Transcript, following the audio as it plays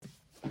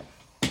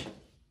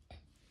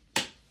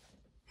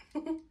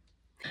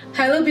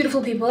Hello,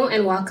 beautiful people,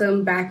 and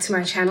welcome back to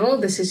my channel.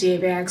 This is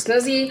Yebe X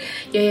Nosy.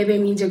 Yebe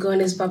means you're going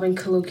as Bob in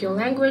colloquial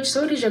language,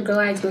 so it is your girl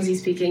X Nosy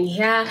speaking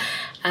here.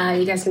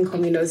 You guys can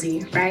call me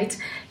Nosy, right?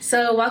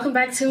 So welcome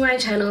back to my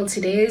channel.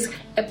 Today's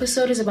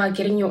episode is about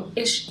getting your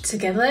ish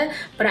together,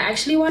 but I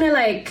actually want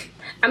to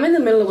I'm in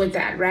the middle with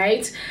that,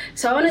 right?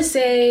 So I want to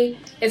say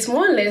it's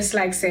more or less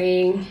like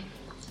saying,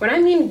 when I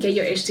mean get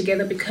your ish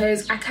together,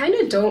 because I kind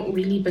of don't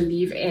really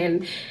believe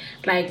in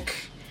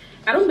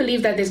I don't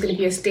believe that there's going to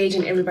be a stage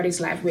in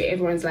everybody's life where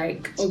everyone's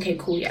like, okay,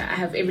 cool, yeah, I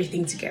have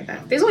everything together.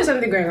 There's always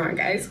something going on,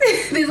 guys.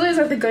 There's always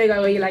something going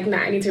on where you're like, nah,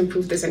 I need to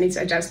improve this, I need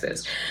to adjust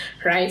this,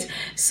 right?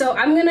 So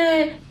I'm going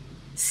to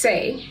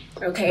say,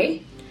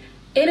 okay,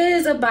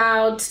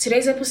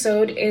 today's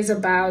episode is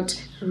about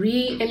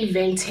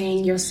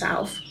reinventing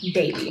yourself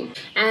daily.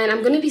 And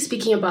I'm going to be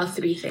speaking about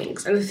three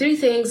things. And the three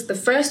things are,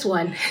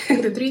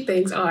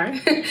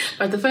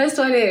 but the first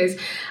one is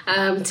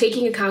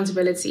taking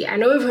accountability. I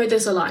know we've heard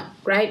this a lot,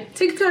 right?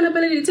 Take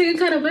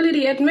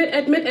accountability,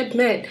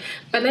 admit.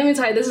 But let me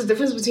tell you, there's a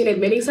difference between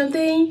admitting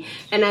something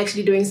and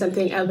actually doing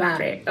something about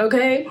it,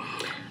 okay?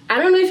 I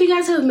don't know if you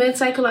guys have met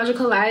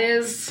psychological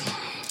liars.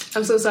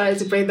 I'm so sorry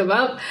to bring them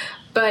up.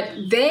 But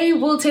they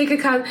will take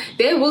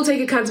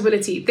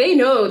accountability. They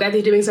know that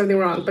they're doing something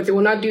wrong, but they will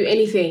not do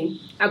anything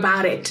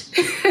about it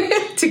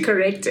to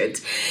correct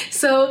it.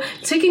 So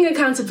taking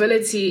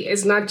accountability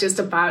is not just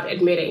about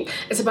admitting.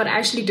 It's about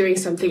actually doing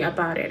something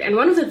about it. And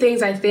one of the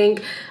things I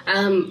think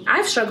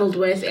I've struggled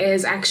with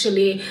is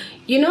actually,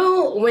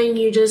 when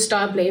you just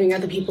start blaming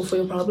other people for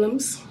your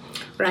problems,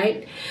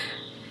 right?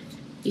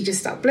 You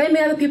just stop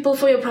blaming other people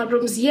for your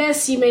problems.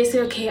 Yes, you may say,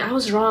 okay, I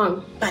was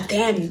wrong, but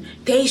then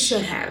they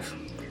should have.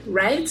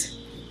 Right?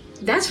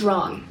 That's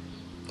wrong.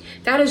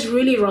 That is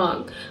really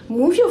wrong.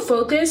 Move your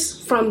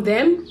focus from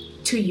them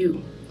to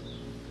you.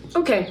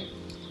 Okay,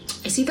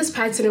 I see this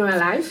pattern in my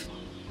life.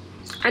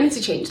 I need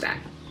to change that.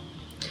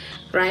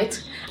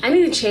 Right? I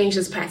need to change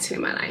this pattern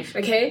in my life,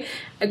 okay?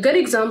 A good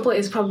example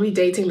is probably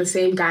dating the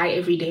same guy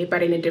every day,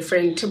 but in a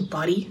different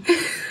body.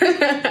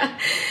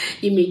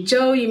 You meet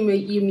Joe, you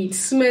meet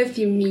Smith,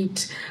 you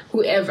meet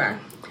whoever,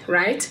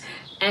 right?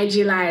 And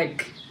you're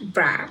like,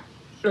 bruh,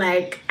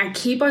 I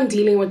keep on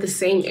dealing with the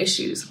same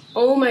issues.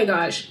 Oh my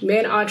gosh,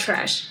 men are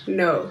trash.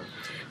 No.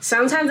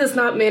 Sometimes it's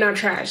not men are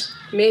trash.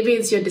 Maybe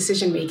it's your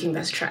decision making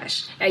that's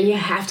trash. And you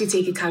have to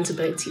take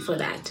accountability for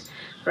that,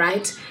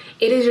 right?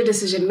 It is your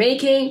decision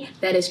making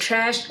that is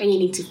trash and you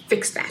need to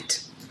fix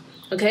that.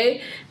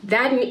 Okay?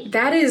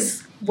 That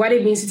is what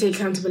it means to take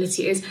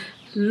accountability, is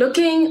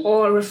looking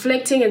or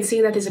reflecting and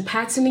seeing that there's a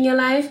pattern in your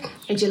life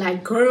and you're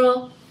like,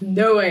 girl,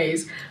 no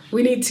ways.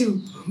 We need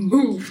to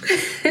move.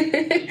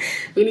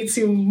 We need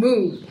to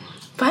move.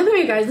 By the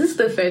way, guys, this is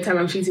the third time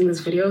I'm shooting this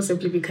video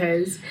simply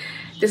because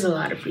there's a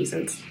lot of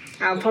reasons.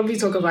 I'll probably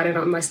talk about it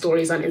on my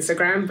stories on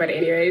Instagram, but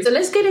anyways. So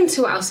let's get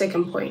into our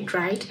second point,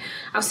 right?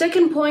 Our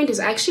second point is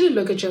actually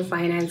look at your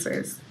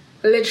finances.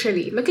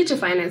 Literally, look at your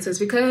finances,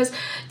 because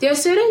there are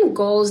certain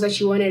goals that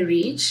you want to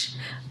reach,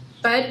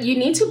 but you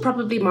need to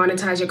probably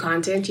monetize your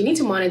content. You need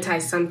to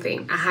monetize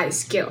something, a high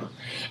skill.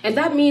 And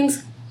that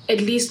means at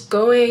least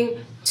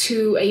going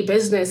to a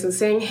business and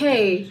saying,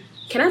 hey,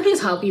 can I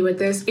please help you with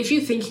this? If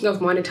you're thinking of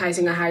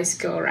monetizing a high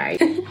skill, right?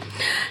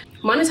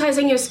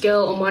 Monetizing your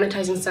skill or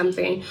monetizing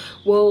something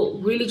will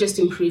really just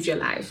improve your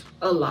life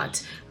a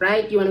lot,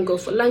 right? You want to go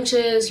for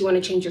lunches, you want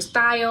to change your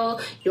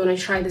style, you want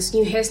to try this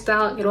new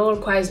hairstyle. It all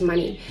requires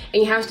money.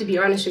 And you have to be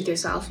honest with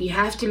yourself. You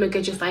have to look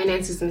at your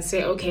finances and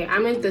say, okay,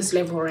 I'm at this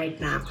level right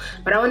now,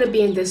 but I want to be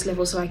in this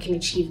level so I can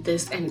achieve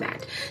this and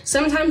that.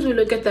 Sometimes we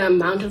look at the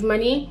amount of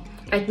money,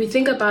 like we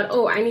think about,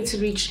 I need to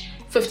reach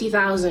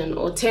 50,000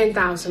 or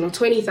 10,000 or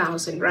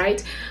 20,000,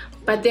 right?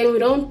 But then we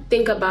don't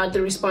think about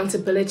the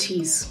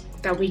responsibilities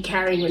that we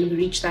carry when we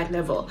reach that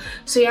level.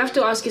 So you have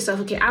to ask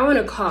yourself, okay, I want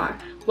a car.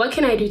 What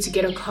can I do to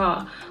get a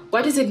car?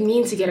 What does it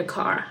mean to get a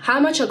car?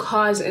 How much are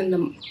cars in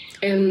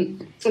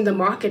the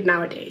market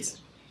nowadays?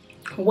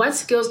 What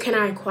skills can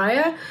I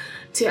acquire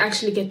to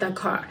actually get that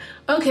car?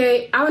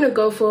 Okay, I want to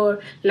go for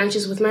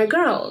lunches with my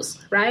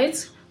girls,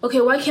 right?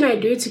 Okay, what can I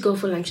do to go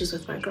for lunches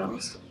with my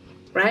girls,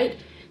 right?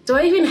 Do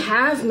I even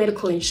have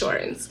medical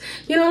insurance?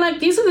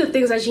 These are the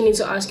things that you need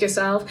to ask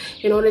yourself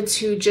in order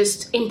to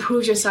just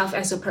improve yourself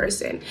as a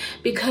person,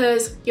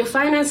 because your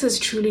finances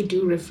truly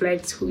do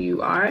reflect who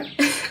you are.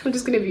 I'm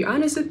just going to be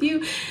honest with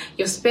you.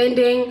 Your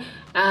spending,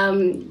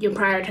 your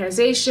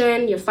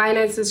prioritization, your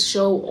finances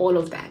show all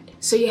of that.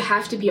 So you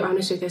have to be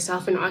honest with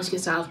yourself and ask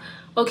yourself,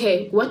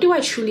 okay, what do I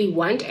truly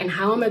want and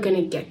how am I going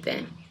to get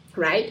there?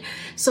 Right?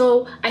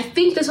 So I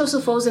think this also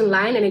falls in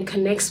line and it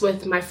connects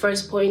with my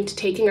first point,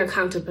 taking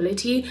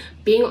accountability,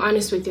 being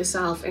honest with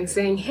yourself and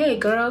saying, hey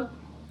girl,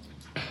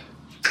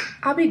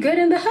 I'll be good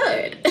in the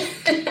hood.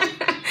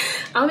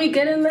 I'll be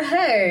good in the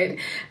hood,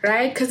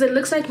 right? Because it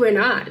looks like we're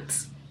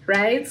not,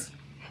 right?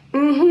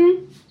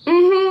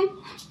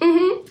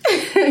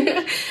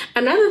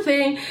 Another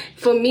thing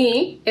for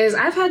me is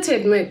I've had to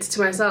admit to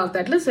myself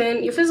that,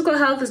 listen, your physical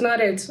health is not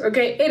it,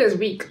 okay? It is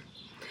weak.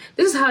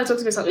 This is how I talk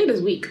to myself. It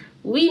is weak.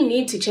 We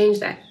need to change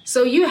that.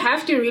 So you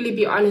have to really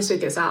be honest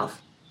with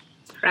yourself,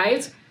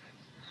 right?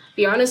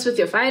 Be honest with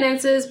your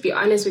finances. Be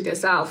honest with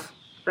yourself,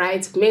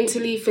 right?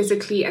 Mentally,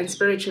 physically, and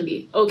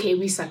spiritually. Okay,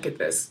 we suck at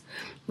this.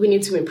 We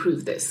need to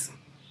improve this,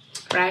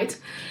 right?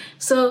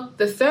 So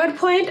the third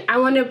point I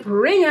want to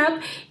bring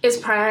up is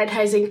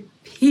prioritizing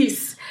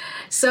peace.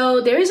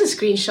 So there is a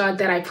screenshot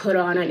that I put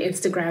on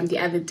Instagram the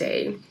other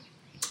day,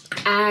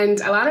 and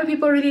a lot of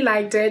people really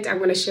liked it. I'm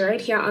going to share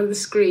it here on the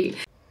screen.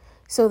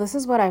 So this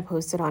is what I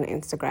posted on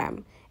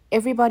Instagram.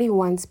 Everybody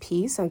wants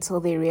peace until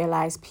they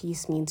realize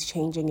peace means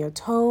changing your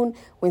tone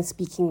when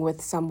speaking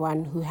with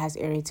someone who has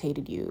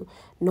irritated you.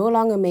 No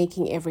longer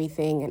making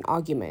everything an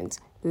argument.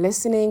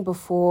 Listening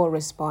before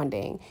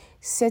responding.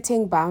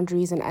 Setting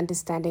boundaries and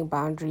understanding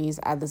boundaries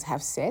others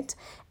have set.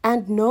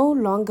 And no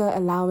longer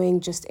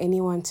allowing just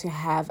anyone to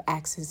have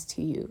access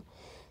to you.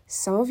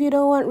 Some of you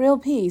don't want real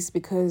peace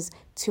because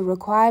to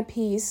require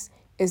peace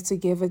is to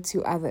give it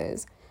to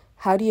others.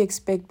 How do you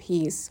expect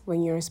peace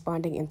when you're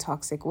responding in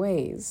toxic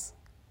ways?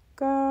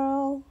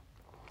 Girl.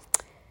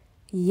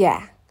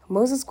 Yeah.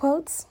 Moses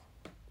quotes.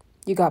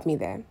 You got me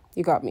there.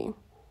 You got me.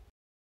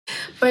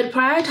 But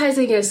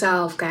prioritizing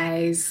yourself,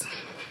 guys.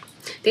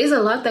 There's a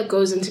lot that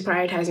goes into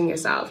prioritizing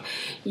yourself.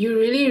 You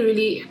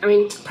really,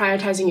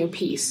 prioritizing your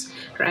peace,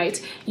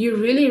 right? You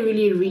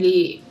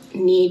really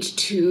need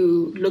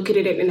to look at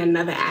it in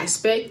another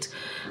aspect.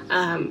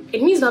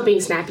 It means not being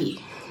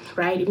snappy,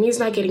 right? It means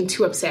not getting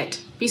too upset.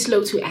 Be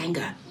slow to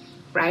anger,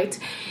 right?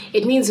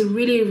 It means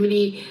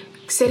really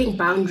setting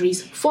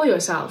boundaries for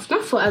yourself,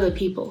 not for other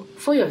people,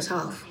 for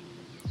yourself,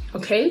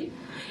 okay?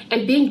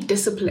 And being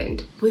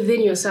disciplined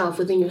within yourself,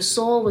 within your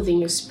soul, within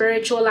your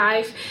spiritual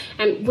life,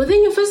 and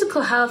within your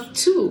physical health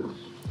too,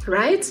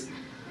 right?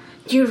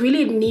 You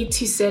really need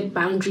to set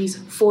boundaries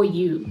for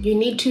you. You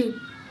need to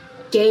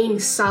gain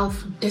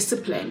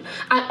self-discipline.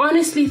 I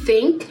honestly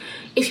think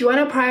if you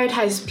want to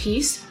prioritize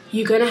peace,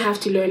 you're going to have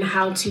to learn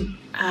how to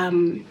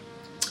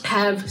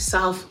have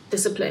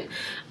self-discipline.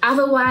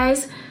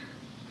 Otherwise,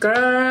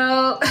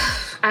 girl,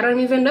 I don't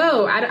even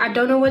know. I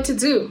don't know what to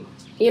do.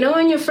 You know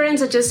when your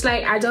friends are just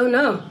like, I don't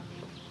know.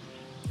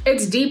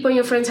 It's deep when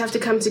your friends have to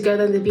come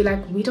together and they'll be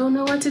like, we don't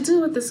know what to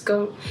do with this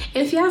girl.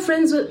 And if you have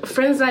friends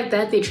like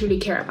that, they truly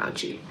care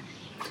about you.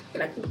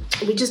 They're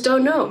like, we just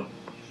don't know.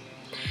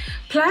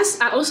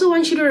 Plus, I also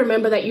want you to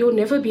remember that you'll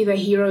never be the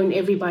hero in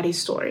everybody's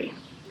story,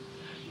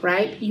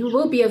 right? You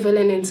will be a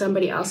villain in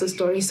somebody else's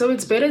story. So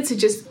it's better to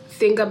just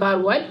think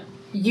about what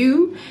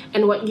you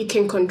and what you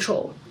can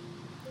control,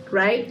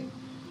 right?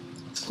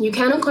 You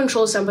cannot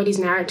control somebody's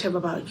narrative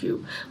about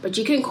you, but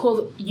you can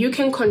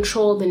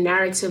control the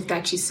narrative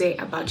that you say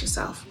about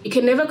yourself. You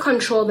can never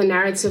control the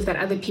narrative that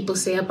other people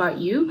say about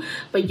you,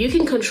 but you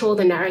can control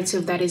the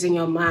narrative that is in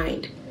your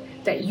mind,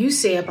 that you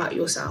say about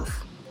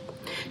yourself.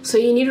 So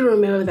you need to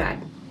remember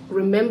that.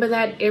 Remember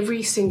that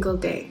every single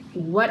day.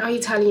 What are you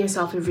telling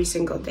yourself every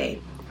single day,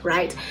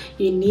 right?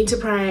 You need to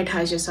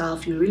prioritize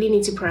yourself. You really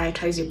need to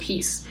prioritize your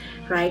peace,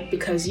 right?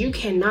 Because you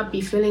cannot be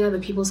filling other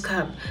people's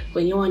cup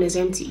when your one is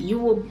empty. You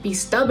will be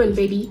stubborn,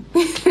 baby.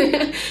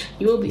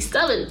 You will be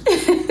stubborn.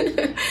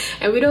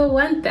 And we don't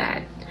want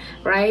that,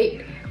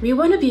 right? We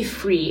want to be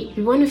free.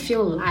 We want to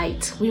feel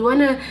light. We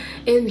want to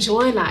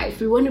enjoy life.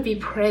 We want to be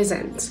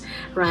present,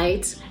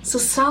 right? So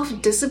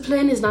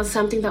self-discipline is not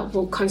something that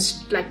will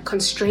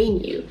constrain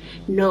you.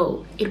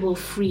 No, it will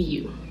free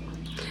you.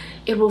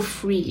 It will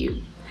free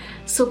you.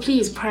 So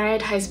please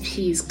prioritize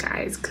peace,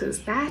 guys,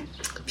 because that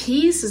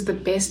peace is the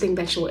best thing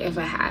that you'll ever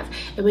have.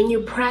 And when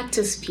you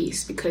practice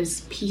peace,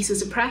 because peace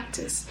is a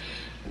practice.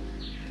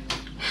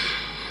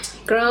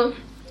 Girl,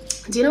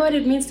 do you know what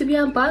it means to be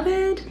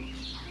unbothered?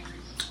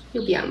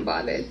 You'll be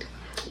unbothered.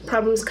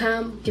 Problems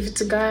come, give it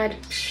to God.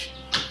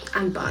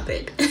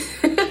 Unbothered.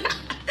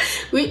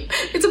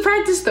 It's a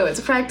practice though. It's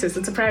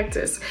a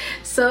practice.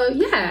 So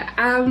yeah,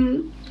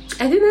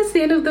 I think that's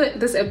the end of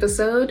this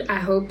episode. I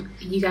hope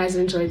you guys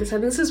enjoyed this. I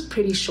think this is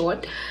pretty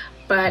short,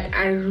 but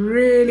I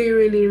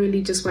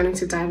really just wanted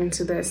to dive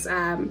into this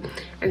and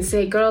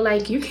say, girl,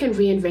 like, you can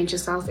reinvent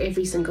yourself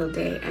every single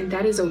day, and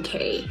that is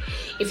okay.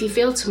 If you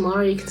fail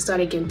tomorrow, you can start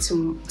again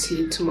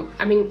tomorrow.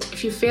 I mean,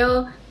 if you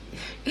fail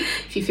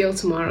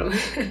tomorrow,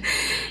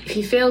 if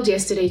you failed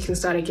yesterday, you can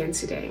start again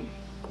today.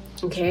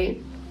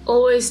 Okay?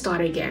 Always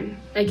start again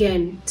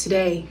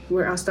today.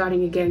 We're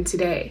starting again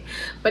today.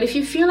 But if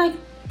you feel like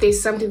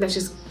there's something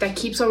that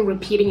keeps on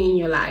repeating in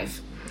your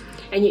life,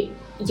 and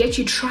yet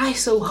you try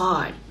so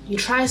hard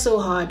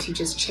to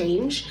just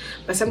change,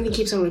 but something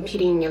keeps on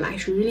repeating in your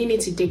life, you really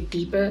need to dig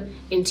deeper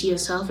into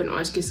yourself and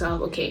ask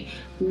yourself, okay,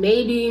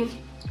 maybe,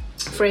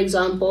 for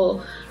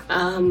example,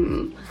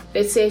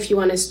 let's say if you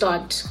want to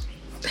start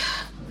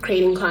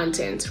creating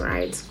content,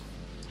 right?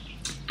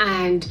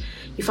 And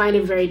you find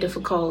it very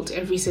difficult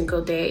every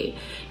single day.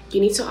 You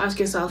need to ask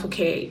yourself,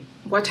 okay,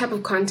 what type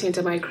of content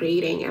am I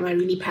creating? Am I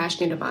really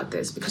passionate about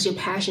this? Because your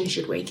passion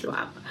should wake you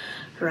up,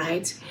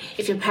 right?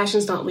 If your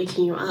passion's not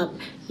waking you up,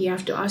 you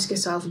have to ask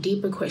yourself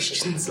deeper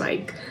questions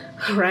like,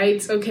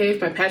 right, okay,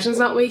 if my passion's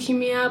not waking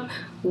me up,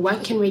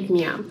 what can wake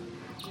me up?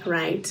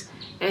 right?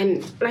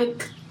 And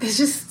like, you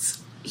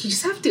just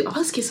have to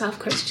ask yourself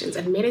questions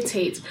and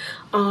meditate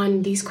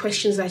on these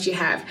questions that you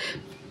have.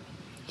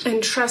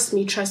 And trust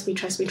me,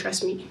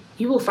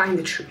 you will find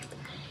the truth,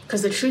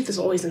 because the truth is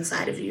always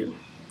inside of you.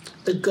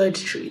 The good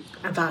truth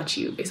about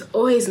you is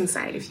always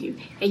inside of you,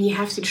 and you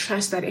have to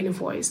trust that inner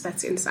voice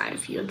that's inside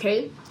of you,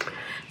 okay?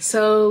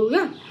 So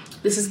yeah,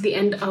 this is the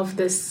end of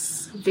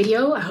this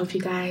video. I hope you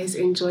guys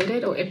enjoyed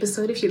it, or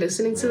episode if you're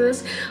listening to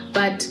this.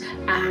 But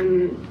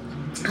I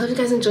hope you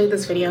guys enjoyed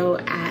this video,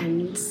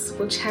 and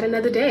we'll chat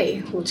another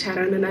day. We'll chat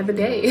on another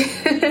day.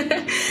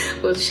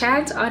 We'll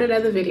chat on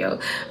another video.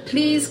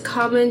 Please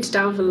comment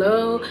down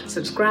below,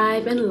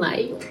 subscribe, and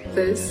like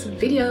this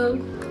video.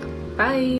 Bye.